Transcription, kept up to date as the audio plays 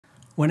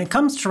When it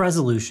comes to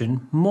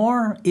resolution,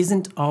 more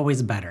isn't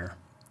always better.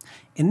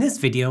 In this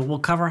video, we'll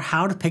cover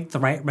how to pick the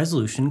right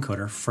resolution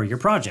encoder for your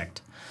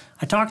project.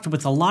 I talked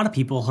with a lot of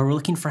people who are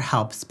looking for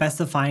help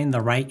specifying the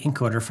right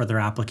encoder for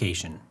their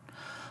application.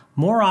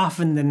 More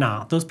often than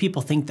not, those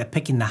people think that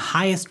picking the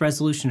highest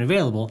resolution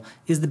available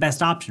is the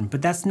best option,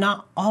 but that's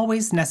not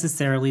always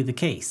necessarily the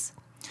case.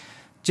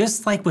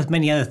 Just like with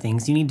many other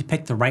things, you need to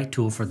pick the right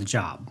tool for the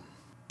job.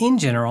 In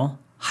general,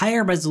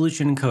 higher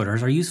resolution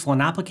encoders are useful in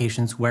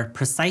applications where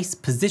precise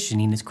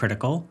positioning is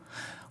critical,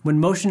 when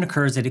motion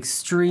occurs at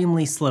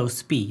extremely slow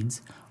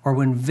speeds, or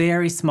when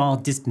very small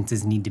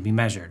distances need to be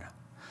measured.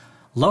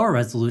 Lower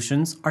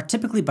resolutions are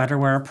typically better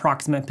where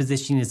approximate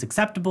positioning is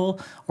acceptable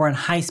or in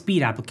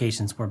high-speed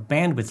applications where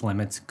bandwidth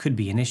limits could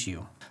be an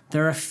issue.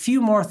 There are a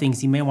few more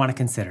things you may want to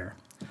consider.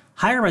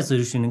 Higher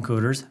resolution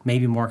encoders may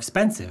be more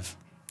expensive.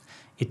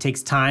 It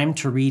takes time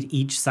to read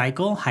each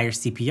cycle. Higher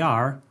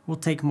CPR will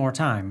take more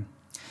time.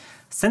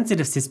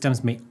 Sensitive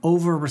systems may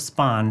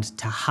over-respond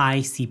to high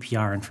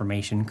CPR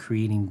information,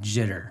 creating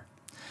jitter.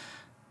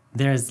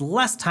 There is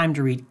less time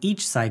to read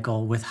each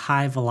cycle with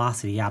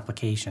high-velocity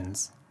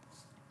applications.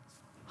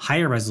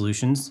 Higher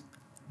resolutions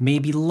may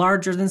be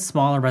larger than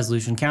smaller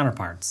resolution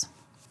counterparts.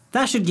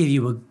 That should give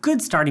you a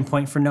good starting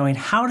point for knowing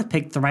how to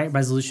pick the right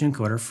resolution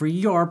encoder for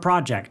your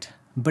project.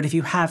 But if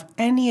you have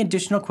any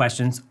additional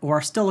questions or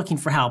are still looking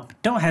for help,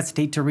 don't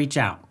hesitate to reach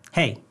out.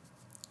 Hey,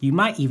 you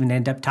might even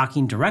end up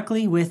talking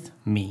directly with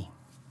me.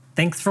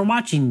 Thanks for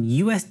watching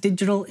US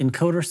Digital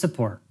Encoder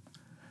Support.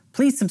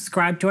 Please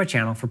subscribe to our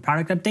channel for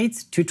product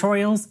updates,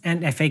 tutorials,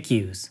 and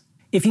FAQs.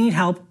 If you need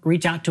help,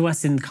 reach out to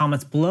us in the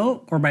comments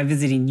below or by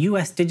visiting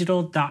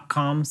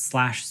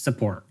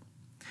usdigital.com/support.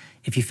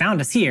 If you found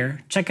us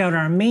here, check out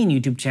our main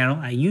YouTube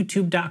channel at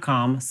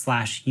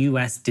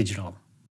youtube.com/usdigital.